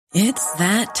It's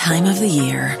that time of the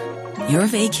year. Your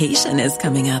vacation is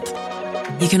coming up.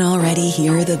 You can already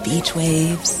hear the beach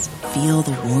waves, feel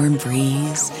the warm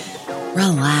breeze,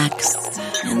 relax,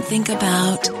 and think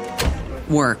about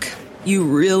work. You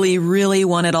really, really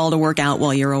want it all to work out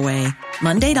while you're away.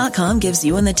 Monday.com gives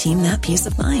you and the team that peace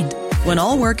of mind. When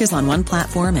all work is on one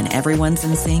platform and everyone's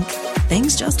in sync,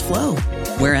 things just flow.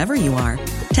 Wherever you are,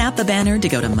 tap the banner to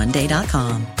go to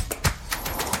Monday.com.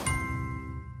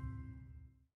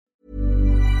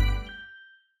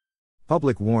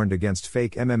 Public warned against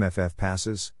fake MMFF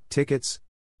passes, tickets.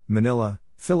 Manila,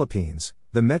 Philippines.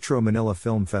 The Metro Manila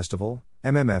Film Festival,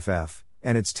 MMFF,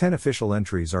 and its 10 official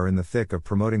entries are in the thick of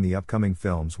promoting the upcoming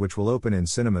films, which will open in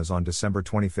cinemas on December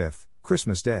 25,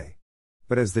 Christmas Day.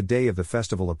 But as the day of the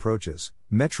festival approaches,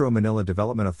 Metro Manila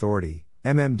Development Authority,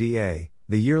 MMDA,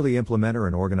 the yearly implementer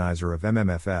and organizer of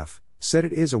MMFF, said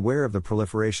it is aware of the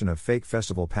proliferation of fake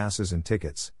festival passes and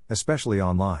tickets, especially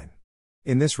online.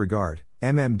 In this regard,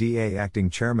 MMDA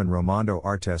Acting Chairman Romando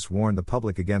Artes warned the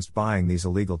public against buying these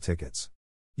illegal tickets.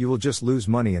 You will just lose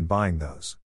money in buying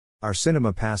those. Our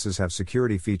cinema passes have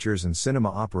security features and cinema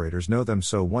operators know them,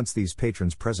 so once these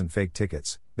patrons present fake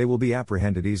tickets, they will be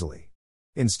apprehended easily.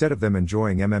 Instead of them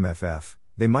enjoying MMFF,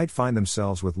 they might find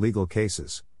themselves with legal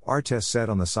cases, Artes said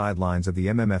on the sidelines of the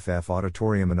MMFF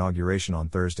auditorium inauguration on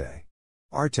Thursday.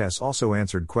 Artes also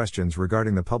answered questions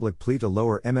regarding the public plea to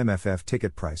lower MMFF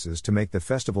ticket prices to make the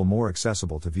festival more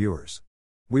accessible to viewers.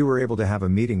 We were able to have a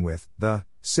meeting with the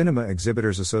Cinema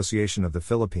Exhibitors Association of the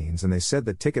Philippines, and they said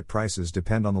that ticket prices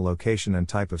depend on the location and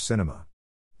type of cinema.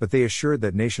 But they assured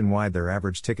that nationwide their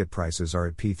average ticket prices are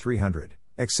at P300,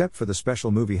 except for the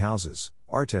special movie houses,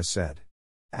 Artes said.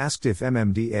 Asked if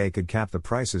MMDA could cap the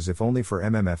prices if only for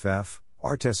MMFF,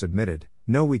 Artes admitted,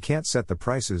 "No, we can't set the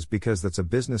prices because that's a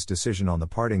business decision on the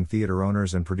parting theater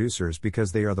owners and producers,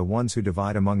 because they are the ones who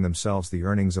divide among themselves the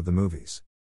earnings of the movies.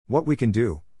 What we can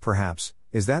do, perhaps,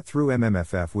 is that through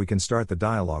MMFF we can start the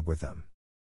dialogue with them."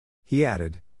 He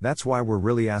added, "That's why we're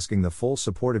really asking the full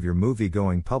support of your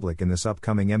movie-going public in this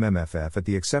upcoming MMFF at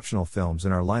the exceptional films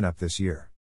in our lineup this year.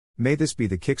 May this be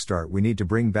the kickstart we need to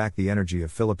bring back the energy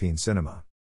of Philippine cinema."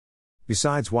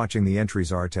 Besides watching the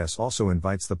entries, Artes also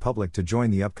invites the public to join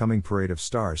the upcoming Parade of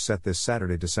Stars set this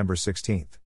Saturday, December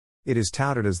 16th. It is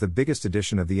touted as the biggest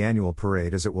edition of the annual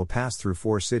parade, as it will pass through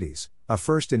 4 cities, a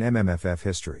first in MMFF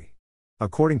history.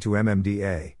 According to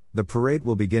MMDA, the parade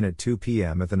will begin at 2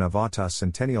 p.m. at the Navatas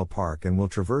Centennial Park and will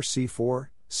traverse C4,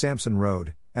 Sampson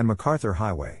Road, and MacArthur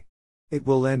Highway. It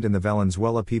will end in the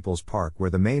Valenzuela People's Park,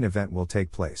 where the main event will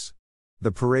take place.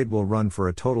 The parade will run for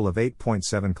a total of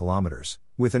 8.7 kilometers,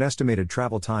 with an estimated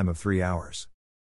travel time of 3 hours.